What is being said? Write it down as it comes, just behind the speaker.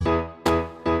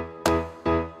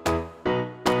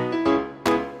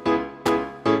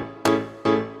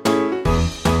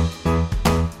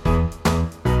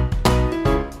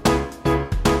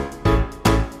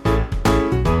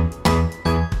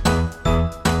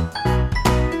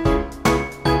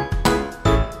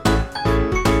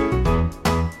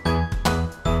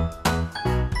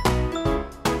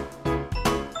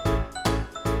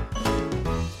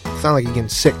Sound like you're getting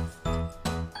sick.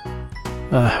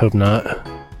 I hope not.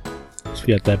 So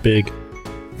we got that big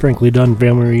Frankly Dunn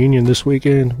family reunion this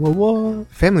weekend. What?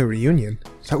 Family reunion?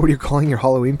 Is that what you're calling your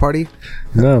Halloween party?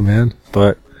 No, man.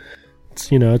 But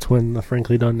it's it's when the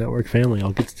Frankly Dunn Network family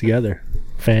all gets together.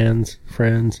 Fans,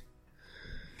 friends,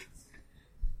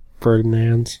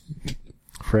 Ferdinands,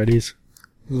 Freddies.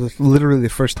 This is literally the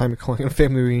first time you're calling it a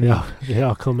family reunion. Yeah, they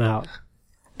all come out.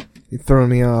 You're throwing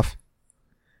me off.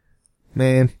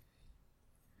 Man.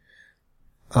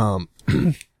 I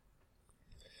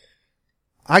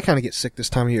kind of get sick this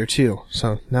time of year too,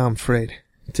 so now I'm afraid.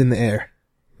 It's in the air.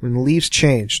 When the leaves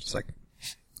changed, it's like,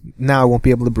 now I won't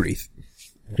be able to breathe.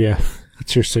 Yeah,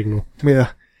 that's your signal.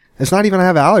 Yeah. It's not even I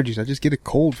have allergies, I just get a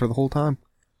cold for the whole time.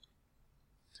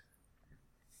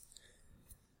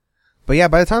 But yeah,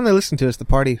 by the time they listen to us, the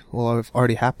party will have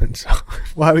already happened, so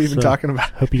why are we even talking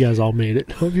about it? Hope you guys all made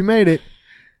it. Hope you made it.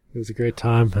 It was a great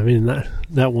time. I mean,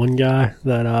 that one guy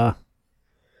that,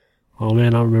 oh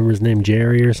man, I don't remember his name,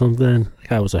 Jerry or something. That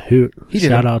guy was a hoot.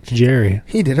 Shout out to Jerry.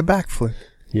 He did a backflip.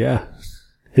 Yeah.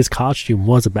 His costume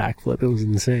was a backflip. It was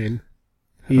insane.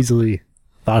 Easily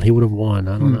thought he would have won.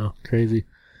 I don't know. Crazy.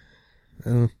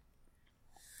 I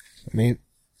mean,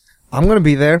 I'm going to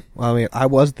be there. Well, I mean, I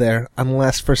was there,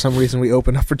 unless for some reason we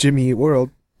open up for Jimmy Eat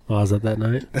World. Oh, is that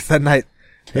night? That's that night.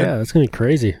 Yeah, that's going to be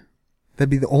crazy.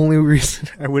 That'd be the only reason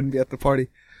I wouldn't be at the party.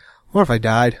 Or if I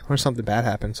died, or something bad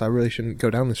happened, so I really shouldn't go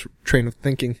down this train of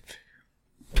thinking.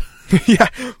 Yeah.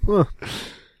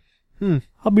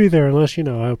 I'll be there unless, I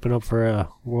open up for a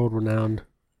world-renowned,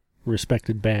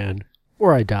 respected band.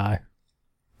 Or I die.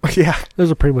 Yeah.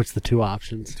 Those are pretty much the two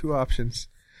options. Two options.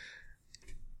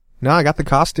 No, I got the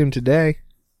costume today.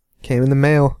 Came in the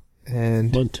mail,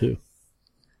 and... 1, 2.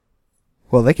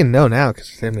 Well, they can know now,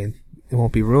 because, I mean, it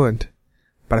won't be ruined.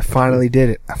 But I finally did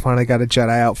it. I finally got a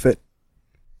Jedi outfit.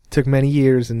 Took many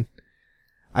years, and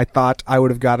I thought I would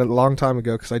have got it a long time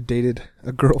ago because I dated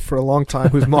a girl for a long time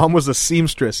whose mom was a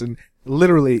seamstress, and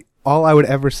literally all I would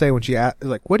ever say when she asked,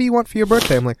 like, what do you want for your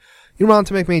birthday? I'm like, you want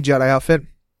to make me a Jedi outfit?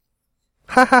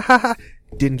 Ha ha ha ha.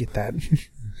 Didn't get that.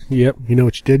 Yep. You know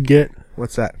what you did get?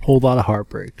 What's that? Whole lot of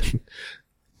heartbreak.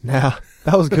 Nah,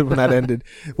 that was good when that ended.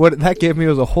 What that gave me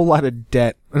was a whole lot of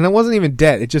debt. And it wasn't even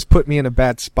debt. It just put me in a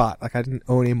bad spot. Like, I didn't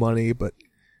owe any money, but...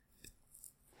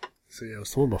 So, yeah, it was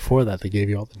someone before that gave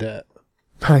you all the debt.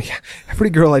 Yeah, every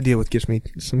girl I deal with gives me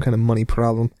some kind of money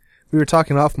problem. We were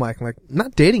talking off mic, like,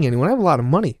 not dating anyone, I have a lot of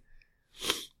money.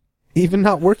 Even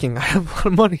not working, I have a lot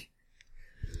of money.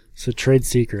 It's a trade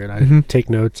secret. I take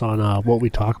notes on what we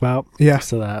talk about. Yeah.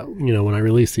 So that, when I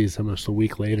release these almost a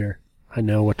week later, I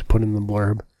know what to put in the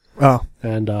blurb. Oh.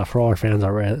 And for all our fans,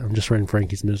 I'm just writing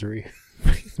Frankie's misery.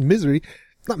 Misery?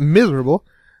 It's not miserable.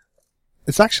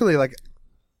 It's actually like...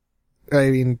 I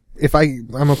mean, if I'm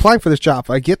applying for this job, if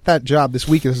I get that job this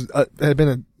week, has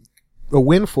been a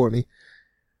win for me.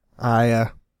 I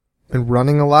been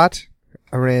running a lot.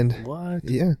 I ran. What?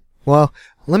 Yeah. Well,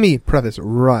 let me preface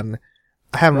run.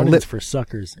 I haven't Running's for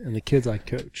suckers and the kids I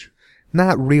coach.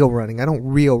 Not real running. I don't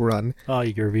real run. Oh,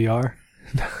 you get a VR?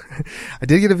 I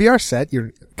did get a VR set.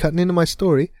 You're cutting into my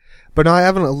story. But now I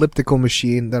have an elliptical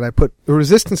machine that I put, the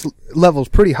resistance level is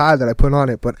pretty high that I put on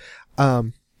it, but,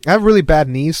 I have really bad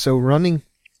knees, so running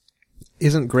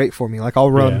isn't great for me. Like, I'll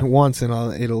run once and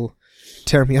it'll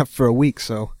tear me up for a week,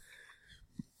 so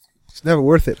it's never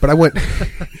worth it. But I went,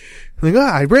 like,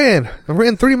 I ran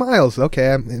 3 miles.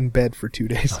 Okay, I'm in bed for 2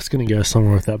 days. I was going to go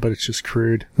somewhere with that, but it's just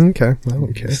crude. Okay, I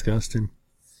don't care. Disgusting.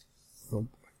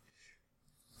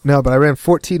 No, but I ran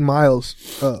 14 miles,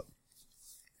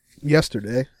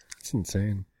 yesterday. That's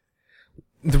insane.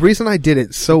 The reason I did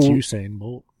it so... It's Usain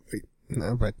Bolt.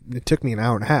 No, but it took me an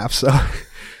hour and a half, so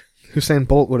Usain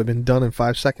Bolt would have been done in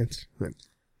 5 seconds.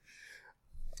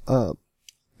 The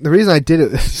reason I did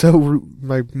it, so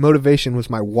my motivation was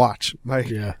my watch,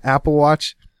 my Apple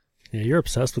Watch. Yeah, you're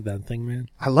obsessed with that thing, man.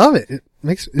 I love it. It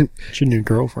makes it. It's your new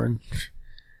girlfriend.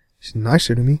 She's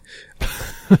nicer to me.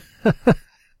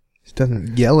 She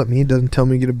doesn't yell at me. Doesn't tell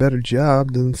me to get a better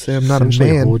job. Doesn't say I'm not a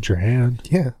man. Hold your hand.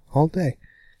 Yeah, all day.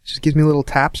 Just gives me little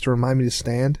taps to remind me to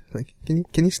stand. Like, can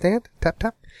you stand? Tap,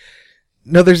 tap.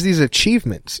 No, there's these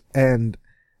achievements, and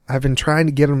I've been trying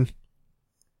to get them.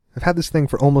 I've had this thing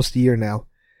for almost a year now,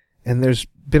 and there's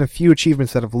been a few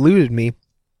achievements that have eluded me.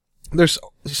 There's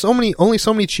only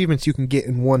so many achievements you can get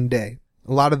in one day.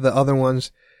 A lot of the other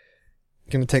ones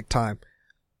are going to take time.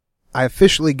 I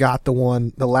officially got the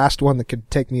last one that could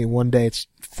take me in one day. It's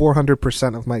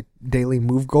 400% of my daily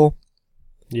move goal.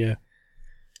 Yeah.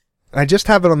 I just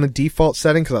have it on the default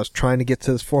setting because I was trying to get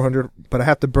to this 400, but I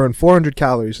have to burn 400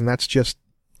 calories, and that's just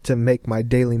to make my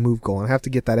daily move goal. And I have to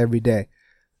get that every day.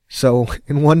 So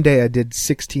in one day I did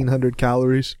 1,600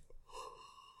 calories.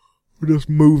 We're just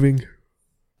moving.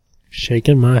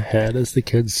 Shaking my head, as the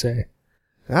kids say.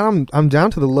 I'm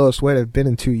down to the lowest weight I've been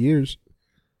in 2 years.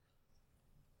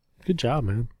 Good job,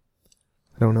 man.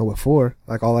 I don't know what for.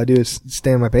 Like, all I do is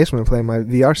stay in my basement and play my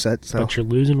VR set. So. But you're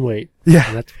losing weight.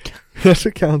 Yeah. That's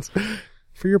what counts.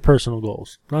 For your personal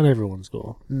goals. Not everyone's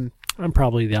goal. Mm. I'm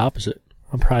probably the opposite.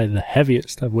 I'm probably the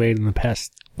heaviest I've weighed in the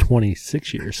past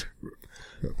 26 years.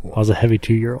 I was a heavy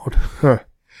 2-year-old. Huh.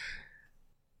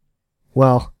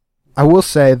 Well, I will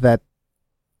say that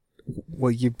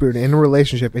you're in a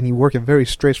relationship and you work a very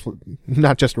stressful,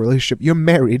 not just a relationship, you're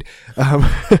married.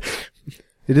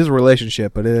 It is a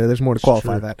relationship, but there's more to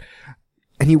qualify that.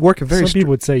 And you work a very... Some people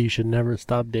would say you should never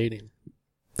stop dating.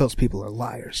 Those people are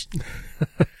liars.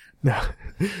 No.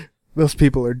 Those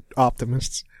people are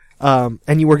optimists.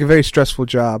 And you work a very stressful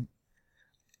job.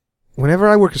 Whenever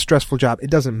I work a stressful job, it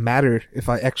doesn't matter if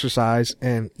I exercise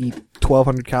and eat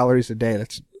 1,200 calories a day.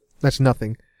 That's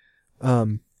nothing.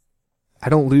 I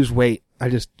don't lose weight. I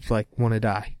just, want to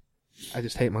die. I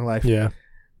just hate my life. Yeah.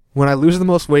 When I lose the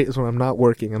most weight is when I'm not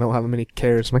working. I don't have many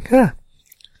cares. I'm like, ah.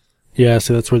 Yeah,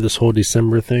 so that's where this whole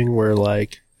December thing, where,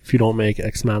 if you don't make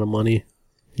X amount of money,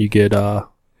 you get, either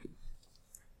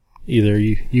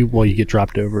you get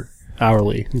dropped over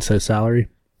hourly instead of salary.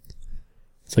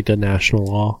 It's like a national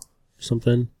law or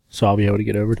something. So I'll be able to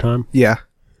get overtime. Yeah.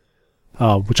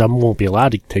 Which I won't be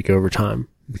allowed to take overtime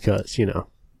because,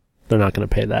 they're not going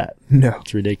to pay that. No.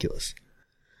 It's ridiculous.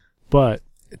 But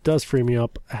it does free me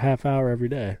up a half hour every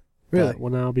day. Really?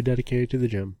 When I'll be dedicated to the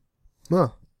gym.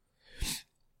 Oh.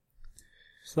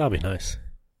 So that'll be nice.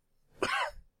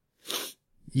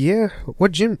 Yeah.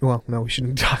 What gym? Well, no, we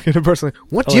shouldn't talk to personally.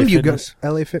 What LA gym do you go? Fitness.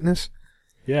 LA Fitness?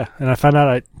 Yeah. And I found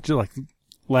out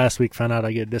last week found out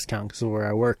I get a discount because of where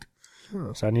I work.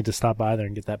 Oh. So I need to stop by there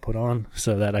and get that put on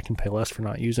so that I can pay less for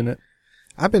not using it.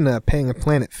 I've been paying a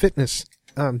Planet Fitness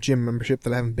gym membership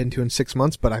that I haven't been to in 6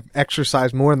 months, but I've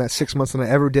exercised more in that 6 months than I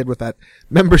ever did with that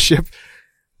membership.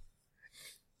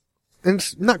 And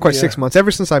it's not quite 6 months. Ever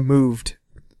since I moved,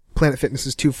 Planet Fitness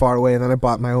is too far away, and then I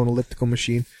bought my own elliptical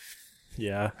machine.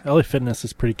 Yeah, LA Fitness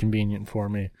is pretty convenient for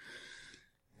me.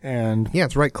 And yeah,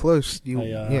 it's right close.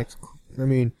 I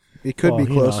mean, it could be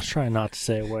close. I was trying not to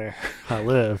say where I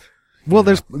live. Well,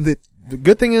 there's the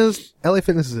good thing is LA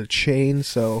Fitness is a chain,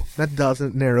 so that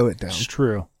doesn't narrow it down. It's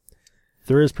true.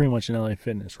 There is pretty much an LA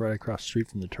Fitness right across the street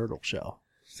from the Turtle Shell.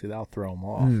 See, that'll throw them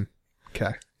off.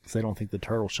 Okay. Because they don't think the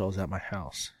Turtle Shell is at my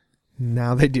house.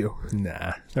 Now they do.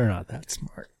 Nah, they're not that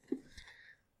smart.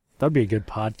 That'd be a good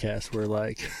podcast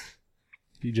where,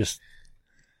 you just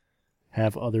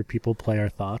have other people play our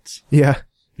thoughts. Yeah.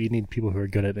 We need people who are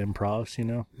good at improvs,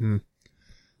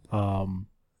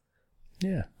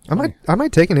 Yeah. I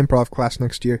might take an improv class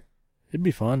next year. It'd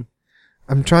be fun.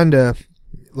 I'm trying to,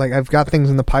 I've got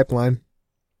things in the pipeline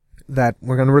that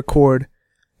we're going to record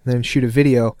and then shoot a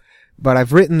video, but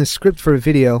I've written the script for a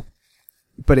video,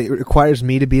 but it requires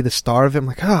me to be the star of it. I'm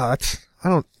like, I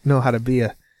don't know how to be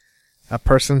a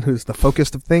person who's the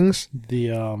focus of things.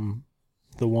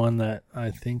 The one that I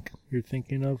think you're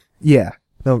thinking of? Yeah.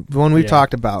 The one we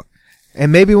talked about.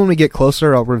 And maybe when we get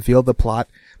closer, I'll reveal the plot.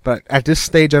 But at this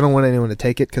stage, I don't want anyone to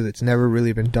take it because it's never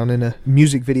really been done in a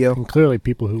music video. And clearly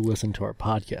people who listen to our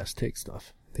podcast take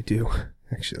stuff. They do,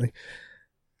 actually.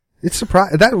 It's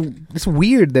it's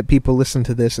weird that people listen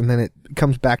to this and then it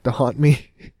comes back to haunt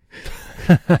me.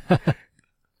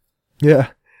 Yeah.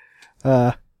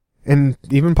 And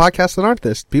even podcasts that aren't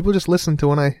this, people just listen to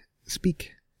when I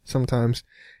speak sometimes,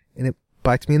 and it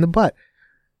bites me in the butt.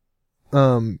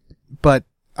 But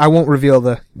I won't reveal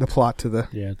the plot to the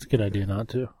it's a good idea not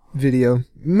to. Video.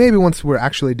 Maybe once we're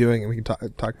actually doing it, we can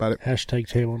talk about it. Hashtag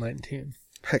table 19.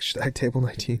 Hashtag table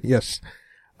 19. Yes.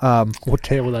 We'll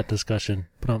table that discussion.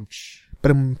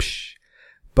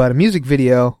 But a music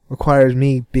video requires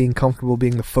me being comfortable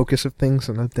being the focus of things,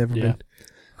 and I've never been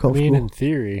comfortable. I mean, in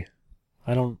theory,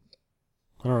 I don't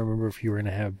remember if you were going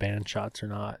to have band shots or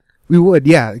not. We would,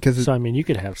 yeah. So, you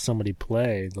could have somebody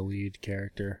play the lead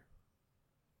character.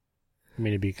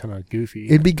 It'd be kind of goofy.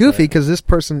 It'd be goofy because this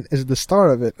person is the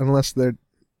star of it, unless they're...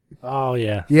 Oh,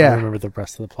 yeah. Yeah. I remember the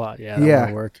rest of the plot. Yeah, that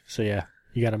would work. So,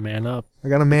 you got to man up. I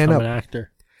got to man up. I'm an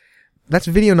actor. That's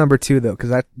video number 2, though,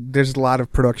 because there's a lot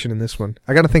of production in this one.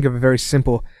 I got to think of a very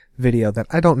simple video that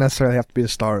I don't necessarily have to be the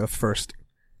star of first.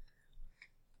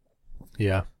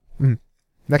 Yeah.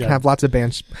 That can have lots of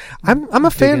bands. I'm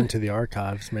a fan... Dig into the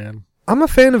archives, man. I'm a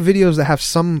fan of videos that have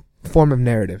some form of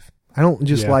narrative. I don't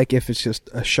just like if it's just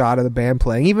a shot of the band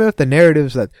playing, even if the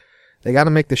narrative's that they got to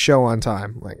make the show on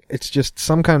time. It's just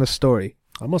some kind of story.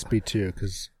 I must be too,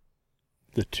 because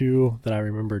the two that I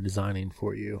remember designing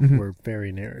for you were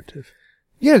very narrative.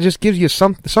 Yeah, it just gives you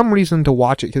some reason to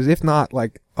watch it, because if not,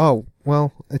 like, oh,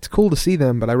 well, it's cool to see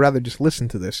them, but I'd rather just listen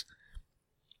to this.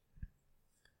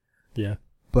 Yeah.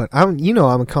 But I'm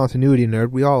a continuity nerd.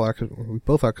 We all are, we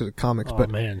both are because of comics. Oh, but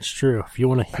man, it's true. If you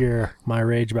want to hear my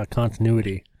rage about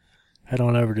continuity, head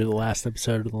on over to the last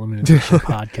episode of the Limited Edition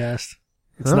podcast.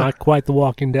 It's not quite The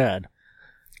Walking Dead,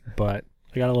 but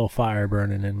I got a little fire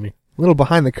burning in me. A little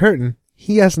behind the curtain.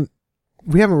 We haven't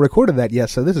recorded that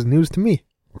yet, so this is news to me.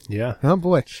 Yeah. Oh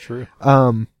boy. It's true.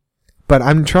 But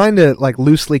I'm trying to like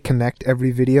loosely connect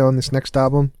every video on this next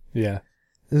album. Yeah.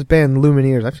 This band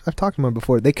Lumineers, I've talked about them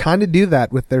before. They kind of do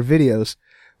that with their videos,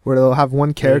 where they'll have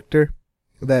one character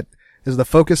that is the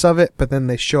focus of it, but then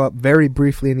they show up very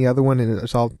briefly in the other one, and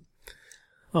it's all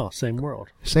same world.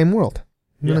 Same world.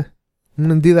 I'm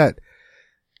gonna do that.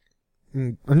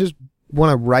 I just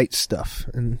want to write stuff,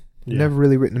 and I've never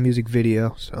really written a music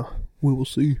video, so we will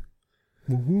see.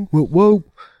 Whoa.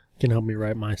 Can help me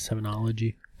write my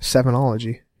sevenology.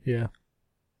 Sevenology. Yeah.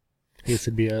 I guess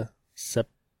it'd be a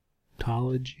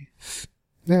septology.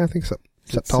 Yeah, I think so.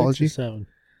 Septology. 6 or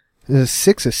 7?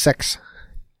 6 is sex.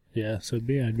 Yeah, so it'd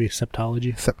be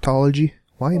septology. Septology.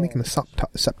 Why are you making a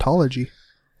septology?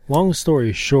 Long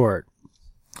story short.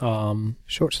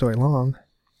 Short story long.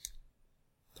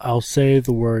 I'll say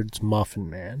the words Muffin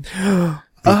Man.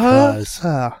 Because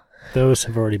those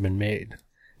have already been made.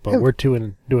 But we're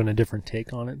doing a different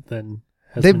take on it than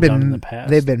has been done in the past.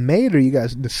 They've been made, or you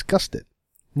guys discussed it?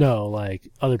 No,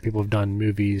 like, other people have done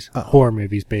movies, horror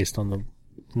movies based on the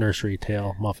nursery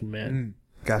tale Muffin Man.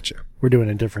 Gotcha. We're doing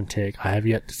a different take. I have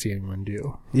yet to see anyone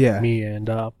do. Yeah. Me and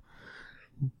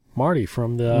Marty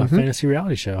from the Fantasy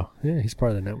Reality Show. Yeah, he's part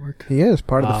of the network. He is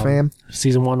part of the fam.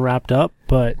 Season 1 wrapped up,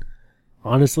 but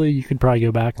honestly, you could probably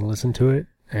go back and listen to it,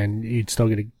 and you'd still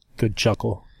get a good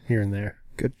chuckle here and there.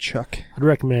 Good chuck. I'd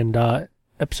recommend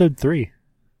episode 3.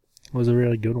 Was a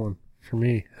really good one for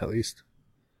me, at least.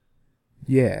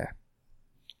 Yeah.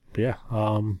 But yeah,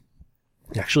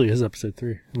 actually is episode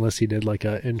 3, unless he did like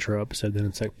a intro episode, then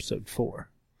it's episode 4.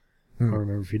 I don't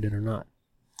remember if he did or not.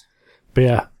 But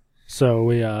yeah, so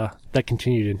we that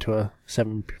continued into a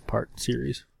 7-part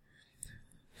series.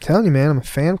 I'm telling you, man, I'm a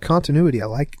fan of continuity. I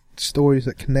like stories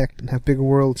that connect and have bigger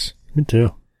worlds. Me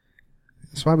too.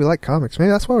 That's why we like comics. Maybe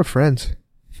that's why we're friends.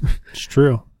 It's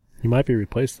true. You might be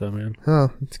replaced though, man.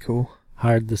 Oh, that's cool.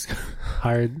 Hiring this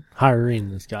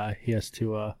guy. He has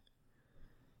to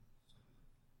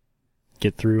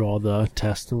get through all the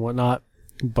tests and whatnot.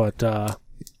 But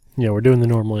we're doing the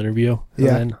normal interview.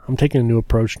 Yeah. And I'm taking a new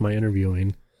approach to my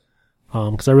interviewing.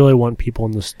 Because I really want people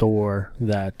in the store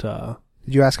that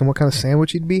Did you ask him what kind of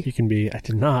sandwich he'd be? you can be. I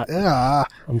did not. Yeah.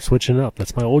 I'm switching up.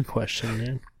 That's my old question,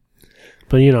 man.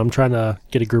 But, I'm trying to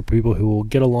get a group of people who will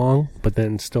get along, but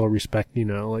then still respect,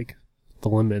 like, the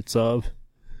limits of,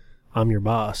 I'm your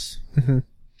boss. Mm-hmm.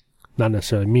 Not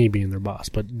necessarily me being their boss,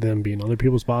 but them being other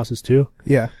people's bosses, too.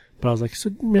 Yeah. But I was like,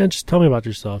 so, man, just tell me about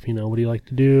yourself. What do you like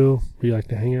to do? Where do you like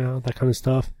to hang out? That kind of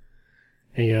stuff.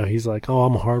 And, he's like, oh,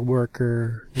 I'm a hard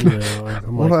worker. And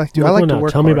I'm What like, do I like to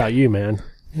work tell me hard. about you, man.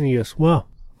 And he goes, well,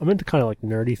 I'm into kind of like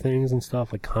nerdy things and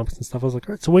stuff, like comics and stuff. I was like,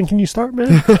 all right, so when can you start,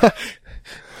 man?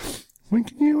 When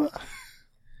can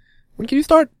you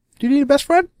start? Do you need a best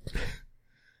friend?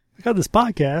 I got this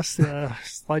podcast.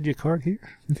 Slide you a card here.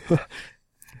 But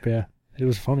yeah, it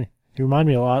was funny. He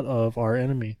reminded me a lot of our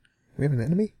enemy. We have an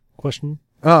enemy? Question.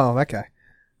 Oh, that guy.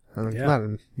 Yeah. Not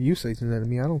an you say he's an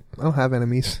enemy. I don't have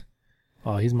enemies.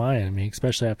 Oh, he's my enemy,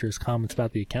 especially after his comments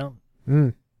about the account.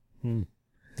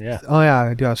 Yeah. Oh yeah,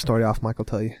 I do have a story off. Michael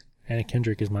tell you. Anna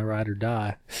Kendrick is my ride or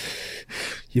die.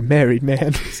 You married,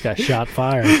 man. He's got shot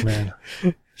fired, man.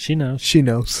 She knows. She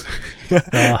knows.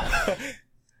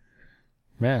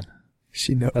 Man.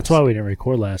 She knows. That's why we didn't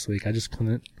record last week.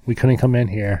 We couldn't come in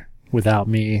here without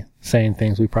me saying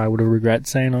things we probably would have regret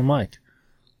saying on mic.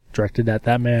 Directed at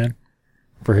that man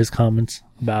for his comments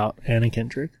about Anna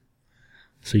Kendrick.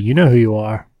 So you know who you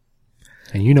are,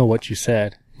 and you know what you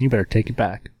said. You better take it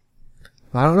back.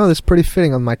 I don't know. This is pretty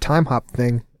fitting on my time hop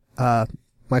thing.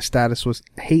 My status was,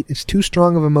 hate is too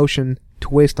strong of emotion to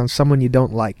waste on someone you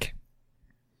don't like.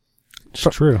 It's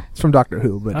true. It's from Doctor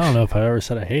Who, but I don't know if I ever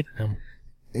said I hated him.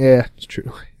 Yeah, it's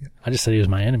true. I just said he was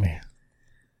my enemy.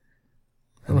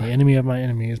 And the enemy of my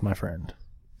enemy is my friend.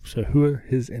 So who are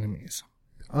his enemies?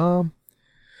 Don't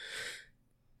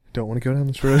want to go down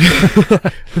this road.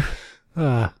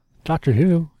 Doctor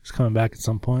Who is coming back at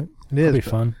some point. It'll be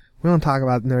fun. We don't talk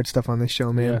about nerd stuff on this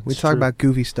show, man. Yeah, we talk about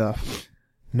goofy stuff.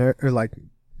 Or like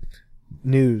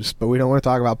news, but we don't want to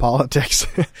talk about politics.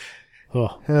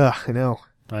 Oh. Ugh, I know.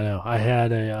 I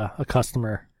had a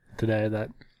customer today that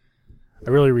I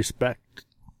really respected.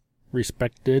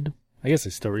 I guess I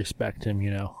still respect him,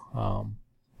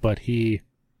 but he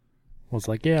was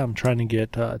like, yeah, I'm trying to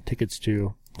get tickets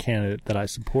to a candidate that I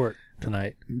support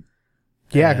tonight.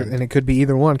 Yeah, and it could be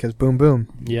either one because boom, boom,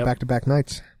 Yep. back-to-back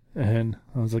nights. And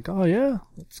I was like, oh, yeah,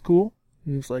 that's cool.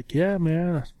 He was like, yeah,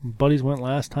 man, my buddies went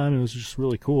last time. It was just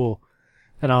really cool.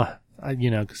 And I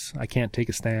because I can't take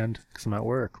a stand because I'm at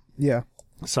work. Yeah.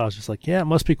 So I was just like, yeah, it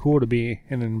must be cool to be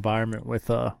in an environment with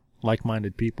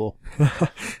like-minded people.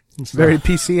 So, Very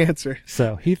PC answer.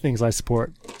 So he thinks I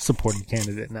support a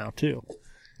candidate now, too.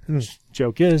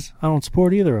 Joke is, I don't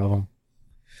support either of them.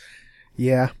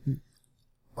 Yeah.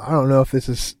 I don't know if this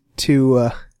is too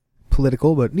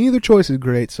political, but neither choice is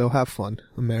great, so have fun,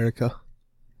 America.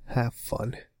 Have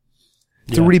fun.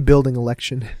 It's a rebuilding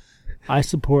election. I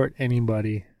support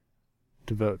anybody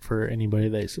to vote for anybody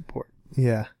they support.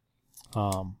 Yeah.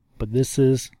 But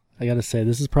I gotta say,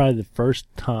 this is probably the first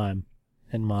time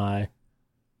in my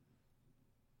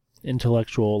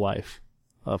intellectual life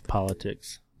of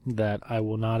politics that I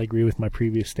will not agree with my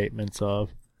previous statements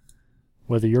of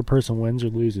whether your person wins or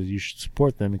loses, you should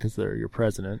support them because they're your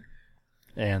president,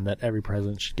 and that every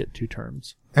president should get 2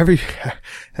 terms. Every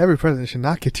president should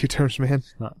not get 2 terms, man.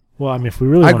 Well, I mean, if we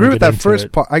really I want agree to with get that into first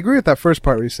it, part. I agree with that first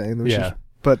part where you're saying. Yeah.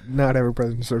 But not every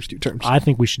president serves 2 terms. I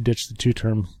think we should ditch the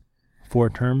 2-term,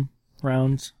 4-term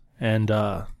rounds and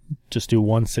just do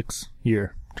 1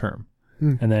 6-year term.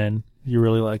 And then you're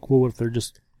really like, well, what if they're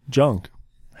just junk?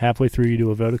 Halfway through, you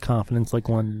do a vote of confidence like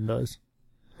London does.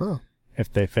 Oh.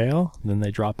 If they fail, then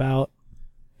they drop out,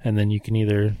 and then you can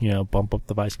either, bump up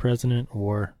the vice president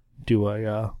or do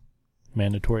a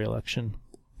mandatory election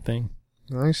thing.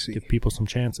 I see. Give people some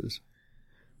chances.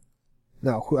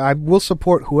 No, I will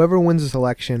support whoever wins this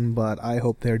election, but I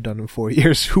hope they're done in 4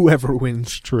 years. Whoever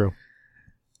wins. True.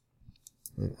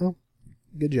 Well,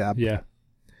 good job. Yeah.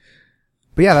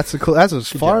 But yeah, that's as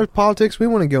far as politics we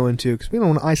want to go into because we don't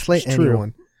want to isolate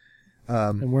anyone.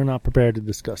 And we're not prepared to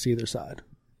discuss either side.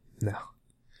 No.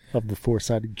 Of the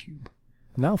 4-sided cube.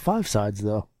 Now 5 sides,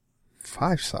 though.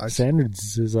 5 sides?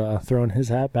 Sanders is throwing his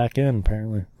hat back in,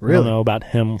 apparently. Really? I don't know about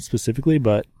him specifically,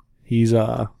 but he's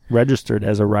registered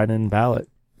as a write-in ballot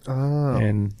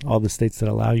in all the states that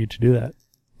allow you to do that.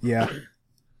 Yeah.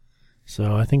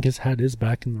 So I think his hat is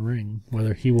back in the ring,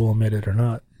 whether he will admit it or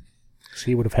not. Because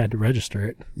he would have had to register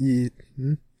it. Yeah.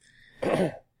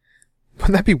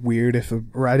 Wouldn't that be weird if a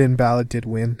write-in ballot did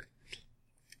win?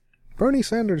 Bernie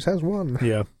Sanders has won.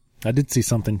 Yeah. I did see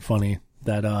something funny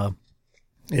that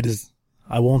it is,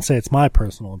 I won't say it's my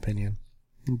personal opinion,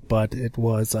 but it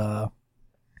was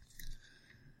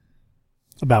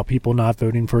about people not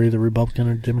voting for either Republican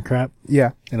or Democrat.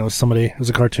 Yeah. And it was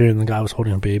a cartoon, and the guy was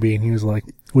holding a baby, and he was like,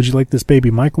 would you like this baby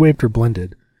microwaved or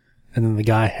blended? And then the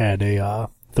guy had a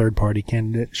third-party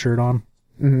candidate shirt on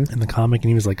in the comic, and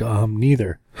he was like,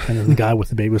 neither. And then the guy with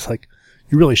the baby was like,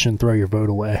 you really shouldn't throw your vote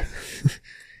away.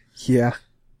 Yeah.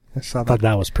 I thought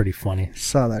that was pretty funny.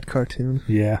 Saw that cartoon.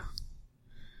 Yeah.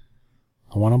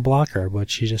 I want to block her, but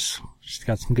she's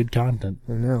got some good content.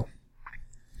 I know.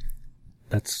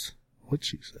 That's what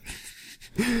she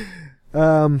said.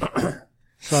 So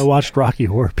I watched Rocky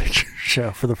Horror Picture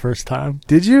Show for the first time.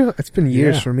 Did you? It's been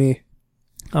years for me.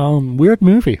 Weird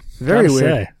movie. Very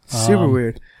weird. Say. Super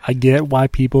weird. I get why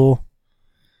people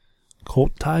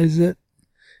cultize it.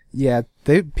 Yeah,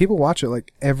 people watch it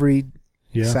like every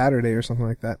Saturday or something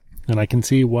like that. And I can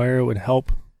see where it would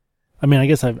help. I mean, I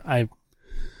guess I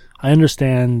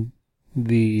understand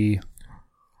the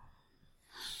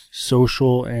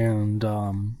social and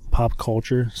pop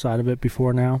culture side of it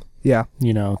before now. Yeah.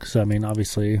 Because, I mean,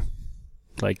 obviously,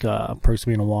 like Perks of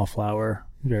Being a Wallflower,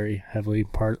 very heavily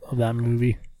part of that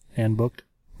movie and book.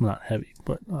 Not heavy,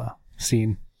 but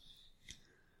scene.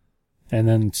 And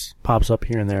then it pops up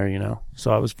here and there,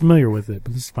 So I was familiar with it,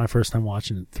 but this is my first time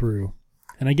watching it through.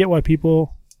 And I get why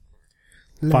people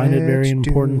find it very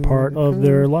important part of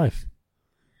their life.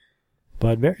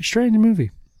 But very strange movie.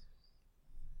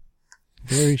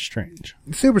 Very strange.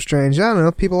 Super strange. I don't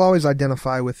know. People always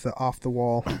identify with the off the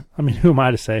wall. I mean, who am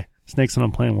I to say? Snakes on a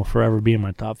Plane will forever be in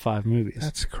my top 5 movies.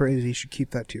 That's crazy. You should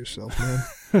keep that to yourself,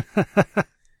 man.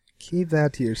 Keep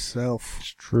that to yourself.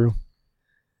 It's true.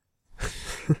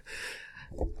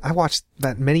 I watched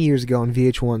that many years ago on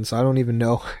VH1, so I don't even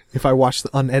know if I watched the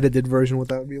unedited version what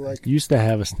that would be like. Used to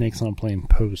have a Snakes on a Plane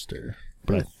poster,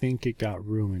 but I think it got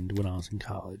ruined when I was in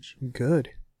college.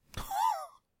 Good.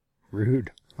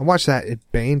 Rude. I watched that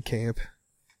at band camp.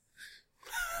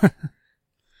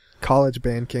 College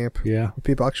band camp. Yeah.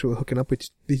 People actually hooking up with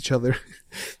each other.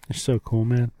 They're so cool,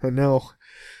 man. I know.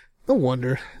 No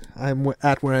wonder I'm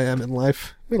at where I am in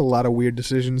life. Made a lot of weird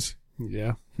decisions.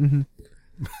 Yeah, I'm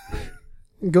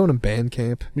going to band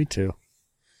camp. me too.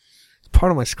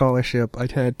 Part of my scholarship. I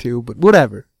had to, but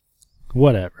whatever.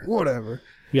 Whatever.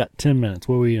 You got 10 minutes.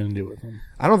 What were you going to do with them?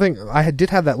 I don't think... did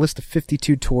have that list of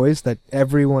 52 toys that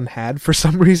everyone had for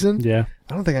some reason. Yeah.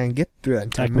 I don't think I can get through that in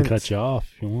 10 I can minutes. cut you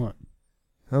off if you want.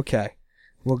 Okay.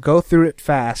 We'll go through it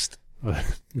fast.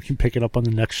 We can pick it up on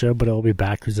the next show, but it'll be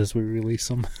backwards as we release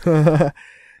them.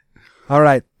 All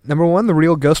right. Number 1, the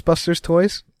real Ghostbusters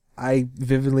toys. I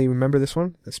vividly remember this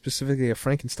one. Specifically a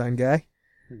Frankenstein guy.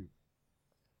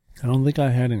 I don't think I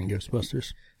had any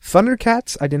Ghostbusters.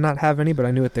 Thundercats. I did not have any, but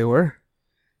I knew what they were.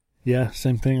 Yeah,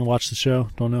 same thing. I watched the show.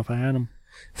 Don't know if I had them.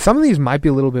 Some of these might be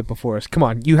a little bit before us. Come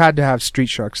on. You had to have Street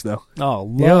Sharks, though. Oh,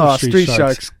 love Yeah, Street Street Sharks.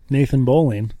 Sharks. Nathan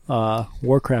Bowling,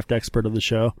 Warcraft expert of the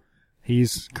show.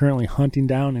 He's currently hunting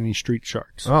down any Street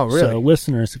Sharks. Oh, really? So,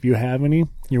 listeners, if you have any,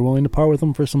 you're willing to part with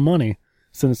them for some money,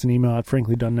 send us an email at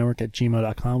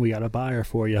franklydunnetwork@gmail.com. We got a buyer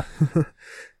for you.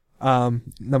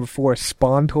 Number 4,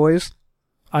 Spawn toys.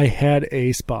 I had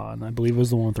a Spawn. I believe it was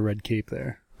the one with the red cape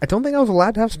there. I don't think I was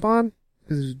allowed to have Spawn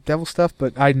because it's devil stuff,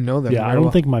 but I know them. Yeah, I very don't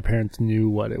well. think my parents knew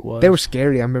what it was. They were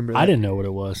scary. I remember that. I didn't know what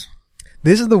it was.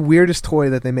 This is the weirdest toy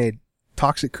that they made.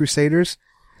 Toxic Crusaders.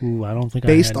 Ooh, I don't think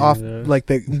Based I had off any of those. like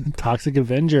the Toxic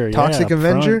Avenger. Toxic yeah,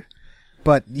 Avenger. front.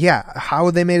 But yeah,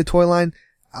 how they made a toy line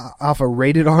off a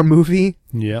rated R movie?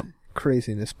 Yep.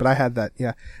 Craziness. But I had that,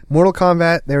 yeah. Mortal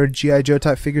Kombat, they were G.I. Joe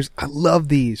type figures. I love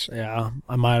these. Yeah,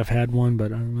 I might have had one, but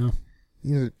I don't know.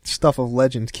 These are stuff of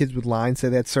legends. Kids would lie and say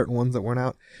they had certain ones that weren't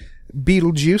out.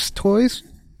 Beetlejuice toys.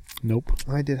 Nope.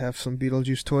 I did have some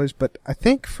Beetlejuice toys, but I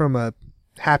think from a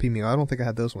Happy Meal. I don't think I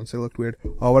had those ones. They looked weird.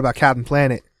 Oh, what about Captain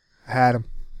Planet? I had them.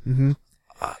 Mm-hmm.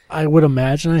 I would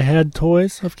imagine I had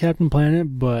toys of Captain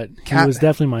Planet, but he was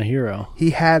definitely my hero. He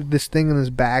had this thing on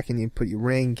his back, and you put your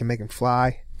ring, you can make him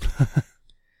fly.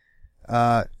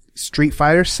 Street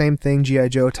Fighter, same thing, G.I.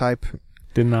 Joe type.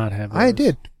 Did not have those. I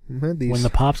did. I had these. When the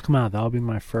Pops come out, that'll be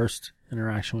my first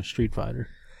interaction with Street Fighter.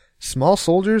 Small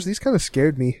Soldiers, these kind of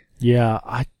scared me. Yeah,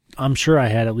 I'm sure I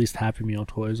had at least Happy Meal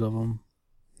toys of them.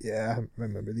 Yeah, I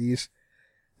remember these.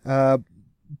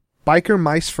 Biker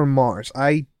Mice from Mars.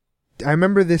 I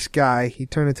remember this guy. He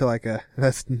turned into like a...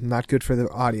 That's not good for the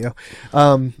audio.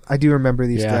 I do remember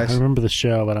these guys. I remember the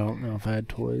show, but I don't know if I had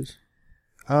toys.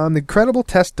 The Incredible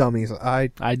Test Dummies. I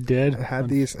did. had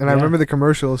these, and I remember the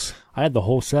commercials. I had the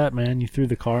whole set, man. You threw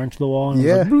the car into the wall. And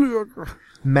Yeah. it was like,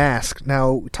 Mask.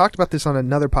 Now, we talked about this on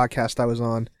another podcast I was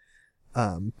on,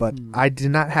 but I did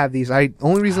not have these.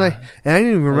 Only reason and I didn't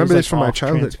even remember this from my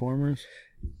childhood. Transformers.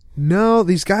 No,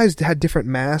 these guys had different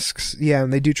masks. Yeah,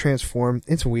 and they do transform.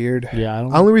 It's weird. Yeah, I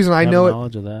don't. Only reason I have know it.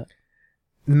 knowledge of that.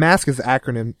 Mask is the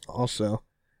acronym also,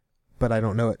 but I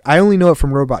don't know it. I only know it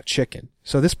from Robot Chicken.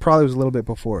 So this probably was a little bit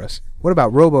before us. What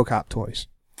about RoboCop toys?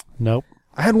 Nope.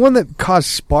 I had one that caused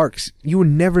sparks. You would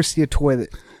never see a toy that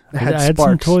had I had some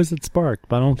sparks. toys that sparked,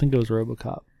 but I don't think it was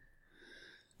RoboCop.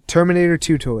 Terminator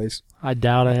 2 toys. I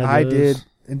doubt I had those. I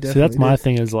did. See, that's my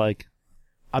thing is like,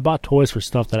 I bought toys for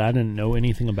stuff that I didn't know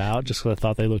anything about just because I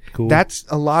thought they looked cool. That's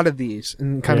a lot of these.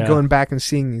 And kind of going back and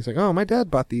seeing these. Like, oh, my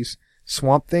dad bought these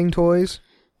Swamp Thing toys.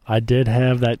 I did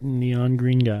have that neon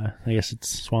green guy. I guess it's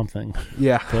Swamp Thing.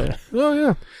 Yeah. But Oh,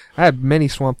 yeah. I had many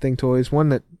Swamp Thing toys. One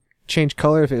that changed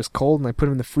color if it was cold, and I put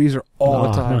them in the freezer all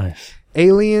the time. Nice.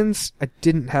 Aliens, I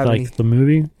didn't have any. Like the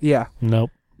movie? Yeah. Nope.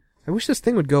 I wish this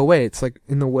thing would go away. It's like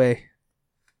in the way.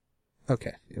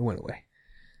 Okay, it went away.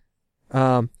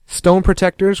 Stone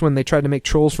Protectors, when they tried to make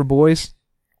trolls for boys.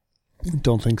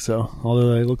 Don't think so.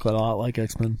 Although they look a lot like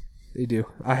X-Men. They do.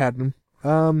 I had them.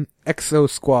 Exo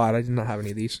Squad, I did not have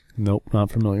any of these. Nope,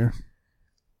 not familiar.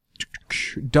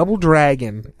 Double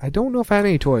Dragon. I don't know if I had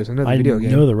any toys. I know the video game.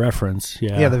 I know the reference,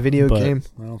 yeah. Yeah, the video but game.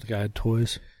 I don't think I had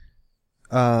toys.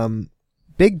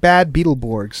 Big Bad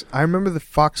Beetleborgs. I remember the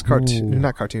Fox cartoon, Ooh.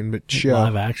 Not cartoon, but show.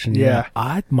 Live action, yeah.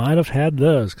 I might have had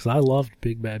those because I loved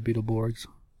Big Bad Beetleborgs.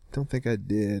 Don't think I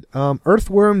did.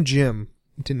 Earthworm Jim.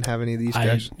 Didn't have any of these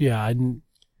guys. I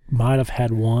might have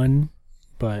had one,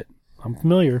 but I'm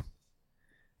familiar.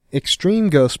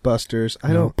 Extreme Ghostbusters.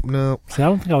 I don't know. See, I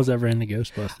don't think I was ever into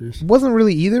Ghostbusters. Wasn't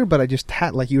really either, but I just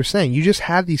had, like you were saying, you just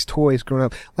had these toys growing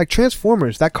up. Like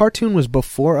Transformers. That cartoon was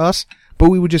before us, but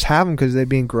we would just have them because they'd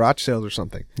be in garage sales or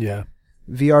something. Yeah.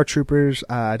 VR Troopers.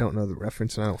 I don't know the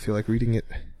reference, and I don't feel like reading it.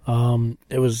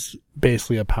 It was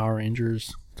basically a Power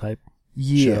Rangers type.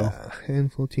 Yeah.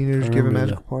 Handful of teenagers give a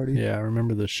magical party. Yeah, I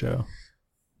remember this show.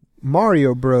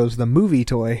 Mario Bros. The movie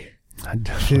toy. I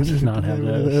definitely did not have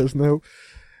those. No.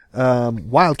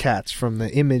 Wildcats from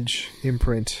the Image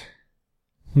imprint.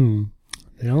 And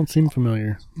They don't seem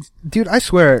familiar. Dude, I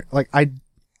swear, like, I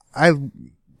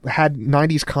had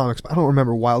 90s comics, but I don't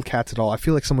remember Wildcats at all. I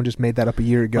feel like someone just made that up a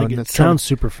year ago. Like, And it sounds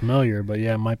super familiar, but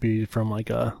yeah, it might be from like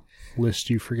a list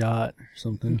you forgot or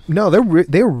something. No, they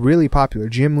were really popular.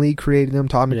 Jim Lee created them,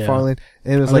 Todd McFarlane.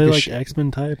 And it was Are like they a like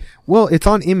X-Men type? well, it's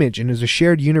on Image, and there's a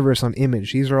shared universe on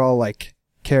Image. These are all like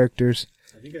characters.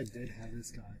 I think I did have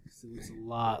this guy because it was a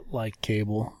lot like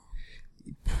Cable.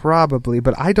 Probably,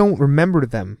 but I don't remember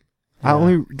them. I Yeah.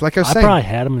 only, like I was I saying, probably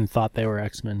had them and thought they were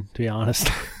X-Men, to be honest.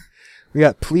 we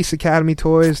got Police Academy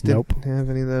toys. Didn't Nope. have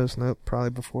any of those. Nope, probably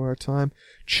before our time.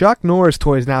 Chuck Norris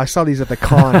toys. Now, I saw these at the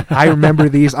con. I remember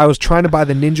these. I was trying to buy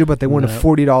the Ninja, but they wanted Nope.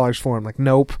 $40 for them. Like,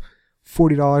 nope.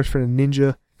 $40 for the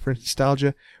Ninja for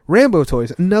nostalgia. Rambo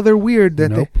toys. Another weird that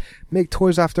Nope. they make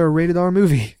toys after a rated R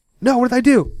movie. No, what did I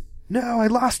do? No, I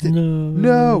lost it.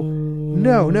 No,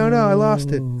 I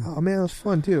lost it. Oh man, that was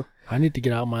fun too. I need to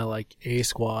get out my like A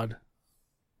squad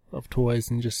of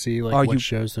toys and just see like Oh, what you-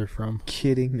 shows they're from.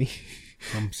 Kidding me?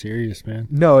 I'm serious, man.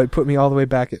 No, it put me all the way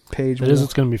back at page It one. is.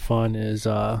 It's gonna be fun.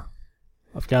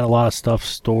 I've got a lot of stuff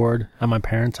stored at my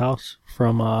parents' house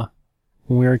from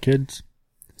when we were kids,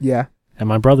 Yeah. and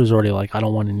my brother's already like, I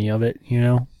don't want any of it, you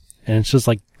know. And it's just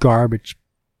like garbage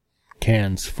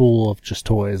cans full of just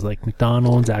toys, like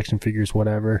McDonald's, action figures,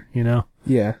 whatever, you know.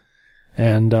 Yeah.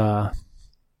 And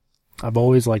I've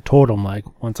always like told him like,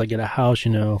 once I get a house,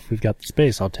 you know, if we've got the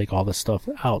space, I'll take all this stuff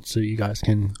out so you guys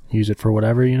can use it for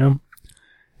whatever, you know.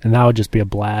 And that would just be a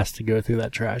blast to go through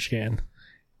that trash can.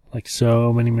 Like,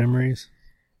 so many memories.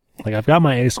 Like, I've got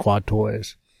my A Squad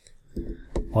toys,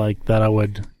 like, that I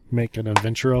would make an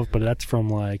adventure of, but that's from,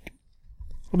 like,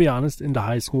 I'll be honest, into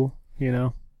high school, you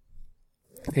know?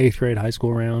 8th grade high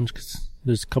school rounds, because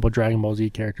there's a couple Dragon Ball Z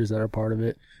characters that are part of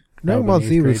it. Dragon That Ball was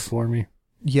Z 8th grade was. for me.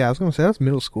 Yeah, I was gonna say that's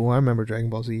middle school. I remember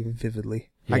Dragon Ball Z vividly.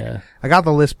 Yeah, I got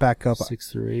the list back up.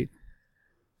 6 through 8.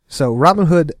 So Robin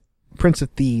Hood, Prince of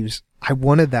Thieves. I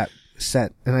wanted that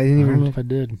set, and I I didn't don't know even. if I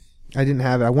did. I didn't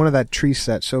have it. I wanted that tree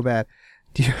set so bad.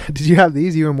 Did you have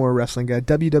these? You were more a wrestling guy.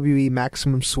 WWE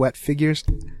Maximum Sweat figures.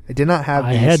 I did not have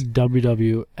I these. had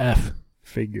WWF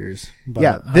figures. But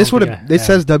Yeah, I this don't would think have. I It had-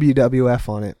 says WWF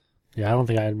on it. Yeah, I don't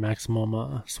think I had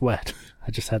Maximum Sweat.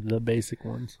 I just had the basic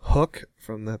ones. Hook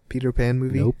from the Peter Pan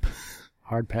movie. Nope.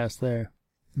 Hard pass there.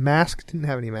 Mask didn't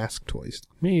have any Mask toys.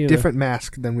 Me either. Different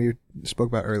Mask than we spoke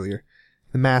about earlier.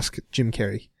 The Mask, Jim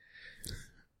Carrey.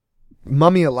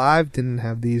 Mummy Alive didn't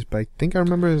have these, but I think I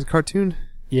remember it as a cartoon.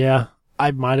 Yeah,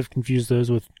 I might have confused those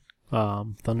with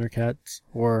Thundercats,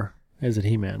 or is it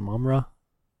He-Man? Mumra?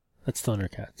 That's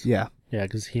Thundercats. Yeah. Yeah,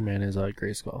 because He-Man is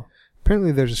Grayskull.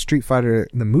 Apparently there's a Street Fighter,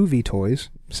 the movie toys.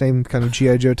 Same kind of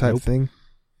G.I. Joe type Nope. thing.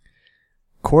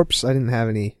 Corpse, I didn't have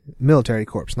any. Military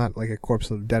corpse, not like a corpse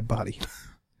of a dead body.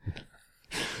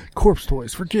 Corpse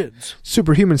toys for kids.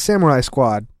 Superhuman Samurai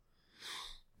Squad.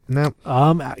 No.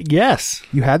 Yes.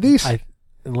 You had these?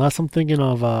 Unless I'm thinking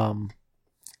of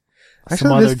Actually,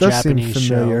 some other this does seem Japanese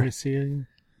show. familiar. Let me see.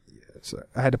 So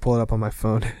I had to pull it up on my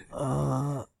phone.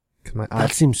 'Cause my eye.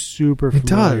 That seems super It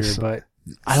familiar, does. but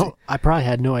I probably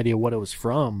had no idea what it was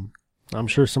from. I'm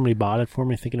sure somebody bought it for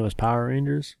me thinking it was Power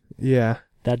Rangers. Yeah.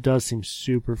 That does seem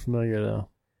super familiar though.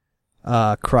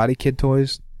 Karate Kid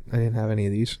toys. I didn't have any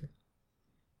of these.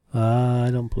 I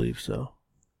don't believe so.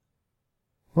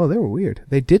 Well, they were weird.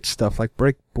 They did stuff like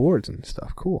break boards and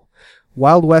stuff. Cool.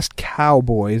 Wild West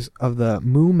Cowboys of the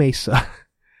Moo Mesa.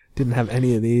 Didn't have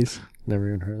any of these. Never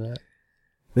even heard that.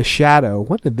 The Shadow.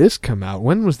 When did this come out?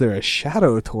 When was there a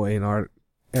Shadow toy in our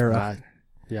era?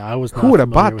 Yeah, I was. Who not would have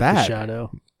familiar bought with that? The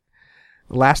Shadow.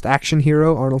 Last Action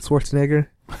Hero, Arnold Schwarzenegger.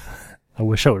 I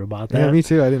wish I would have bought that. Yeah, me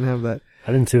too. I didn't have that.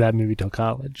 I didn't see that movie till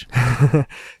college.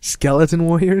 Skeleton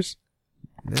Warriors.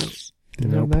 No,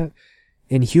 didn't Nope. have that.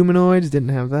 Inhumanoids. Didn't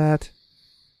have that.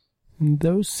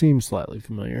 Those seem slightly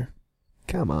familiar.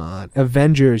 Come on.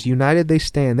 Avengers. United They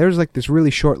Stand. There was like this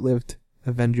really short-lived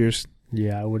Avengers.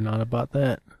 Yeah, I would not have bought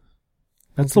that.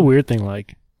 That's the weird thing.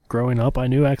 Like growing up, I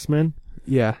knew X-Men.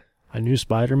 Yeah. I knew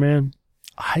Spider-Man.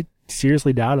 I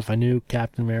seriously doubt if I knew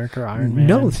Captain America or Iron Man.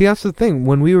 No, see, that's the thing.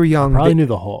 When we were young, Probably knew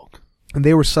the Hulk.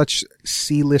 they were such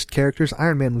C-list characters.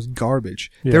 Iron Man was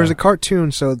garbage. Yeah. There was a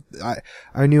cartoon, so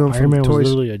I knew him Iron from Man was toys.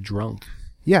 literally a drunk.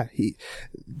 Yeah,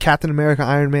 Captain America,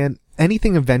 Iron Man,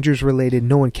 anything Avengers related,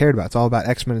 no one cared about. It's all about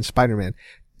X-Men and Spider-Man.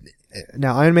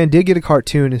 Now, Iron Man did get a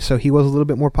cartoon, so he was a little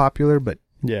bit more popular, but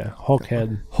Yeah, Hulk had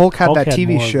that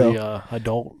TV more of show. the,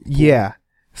 adult. Yeah.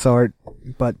 So,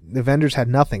 but the Avengers had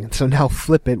nothing. So now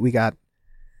flip it. We got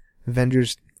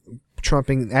Avengers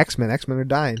trumping X-Men. X-Men are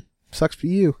dying. Sucks for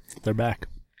you. They're back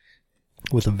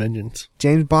with a vengeance.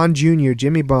 James Bond Jr.,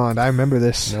 Jimmy Bond. I remember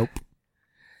this. Nope.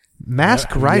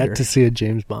 Masked I've Rider. yet to see a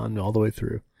James Bond all the way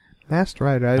through. Masked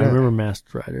Rider. I remember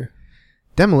Masked Rider.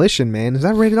 Demolition Man. Is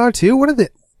that rated R too? What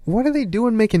are they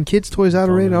doing making kids' toys out of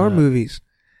Don't rated know R that. movies?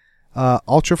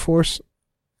 Ultra Force.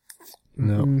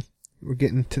 No. We're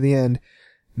getting to the end.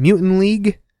 Mutant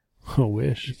League. I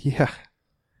wish. Yeah.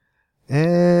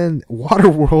 And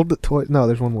Waterworld toys. No,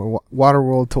 there's one more.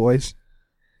 Waterworld toys.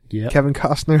 Yep. Kevin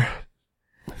Costner.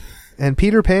 And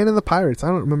Peter Pan and the Pirates. I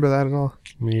don't remember that at all.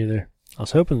 Me either. I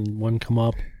was hoping one come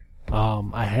up.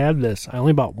 I had this. I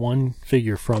only bought one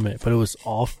figure from it, but it was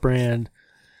off-brand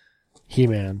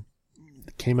He-Man.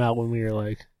 It came out when we were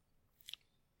like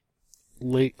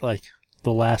late, like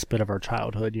the last bit of our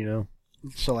childhood, you know?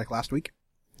 So like last week?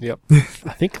 Yep. I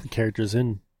think the character's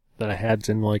that I had's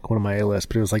in like one of my A-lists,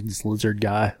 but it was like this lizard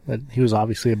guy. He was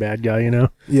obviously a bad guy, you know?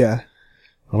 Yeah.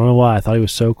 I don't know why. I thought he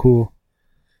was so cool.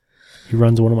 He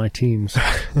runs one of my teams.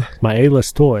 My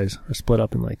A-list toys are split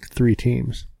up in like 3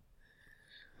 teams.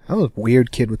 I was a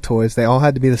weird kid with toys. They all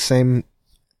had to be the same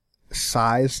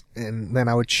size, and then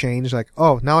I would change, like,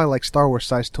 oh, now I like Star Wars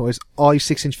size toys. All you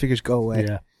 6-inch figures go away.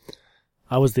 Yeah.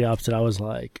 I was the opposite. I was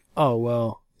like, oh,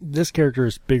 well, this character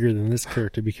is bigger than this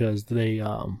character because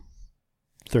they're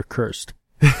cursed.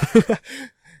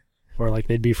 Or like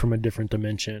they'd be from a different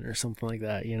dimension or something like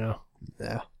that, you know?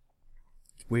 Yeah.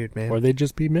 Weird, man. Or they'd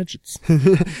just be midgets.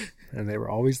 And they were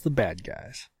always the bad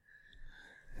guys.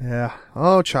 Yeah.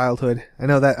 Oh, childhood. I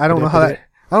know that. I don't know how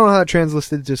that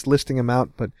translated, just listing them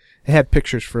out, but it had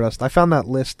pictures for us. I found that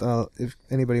list, if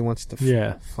anybody wants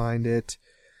to find it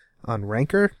on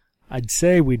Ranker. I'd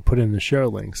say we'd put in the show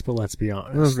links, but let's be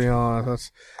honest. Let's be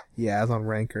honest. It's on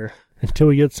Ranker. Until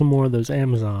we get some more of those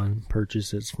Amazon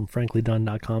purchases from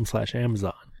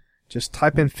franklydunn.com/Amazon. Just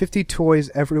type in 50 toys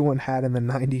everyone had in the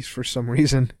 90s for some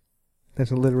reason.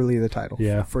 That's literally the title.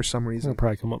 Yeah. For some reason. It'll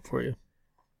probably come up for you.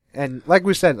 And like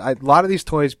we said, a lot of these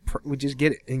toys, we just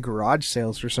get it in garage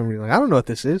sales for some reason. Like, I don't know what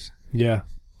this is. Yeah.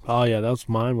 Oh, yeah, that was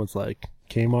mine. Was like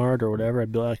Kmart or whatever.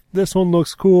 I'd be like, this one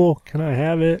looks cool. Can I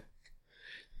have it?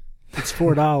 It's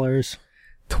 $4.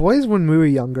 Toys when we were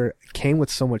younger came with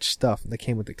so much stuff. They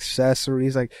came with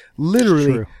accessories. Like,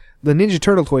 literally, True. the Ninja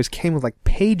Turtle toys came with like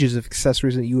pages of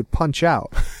accessories that you would punch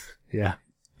out. Yeah.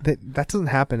 That doesn't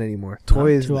happen anymore. Not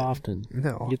Toys. too often.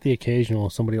 No. You get the occasional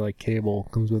somebody like Cable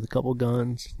comes with a couple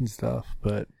guns and stuff,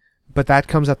 but that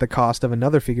comes at the cost of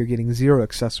another figure getting 0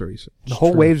 accessories. The It's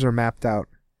whole true. waves are mapped out.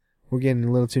 We're getting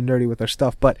a little too nerdy with our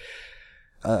stuff, but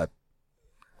I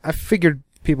figured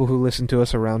people who listen to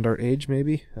us around our age,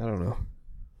 maybe. I don't know.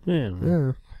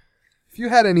 man, If you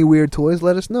had any weird toys,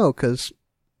 let us know, because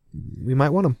we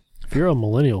might want them. if you're a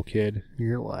millennial kid,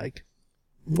 you're like,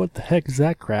 what the heck is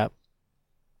that crap?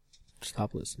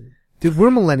 Stop listening. Dude, we're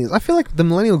millennials. I feel like the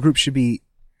millennial group should be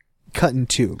cut in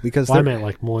 2, because Well, I meant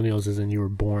like millennials as in you were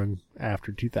born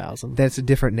after 2000. that's a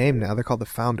different name now. They're called the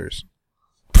Founders.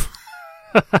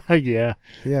 Yeah.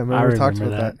 Yeah, remember I we talked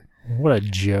remember about that. What a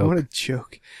joke. What a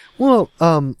joke. Well,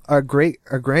 our great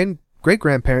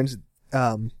grandparents,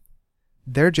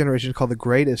 their generation is called the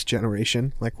Greatest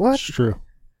Generation. Like, what? It's true.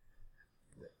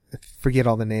 I forget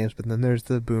all the names, but then there's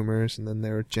the Boomers, and then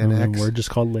there are Gen And then X. we're just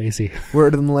called lazy. We're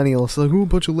the Millennials. Like, oh, a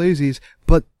bunch of lazies.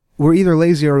 But we're either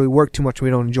lazy or we work too much and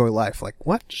we don't enjoy life. Like,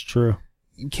 what? It's true.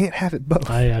 You can't have it both.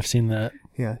 I've seen that.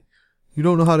 Yeah. You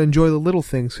don't know how to enjoy the little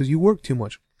things because you work too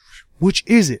much. Which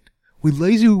is it? We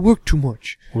lazy, we work too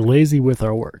much. We're lazy with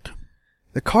our work.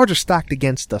 The cards are stacked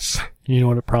against us. You know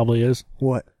what it probably is?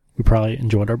 What? We probably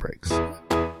enjoyed our breaks.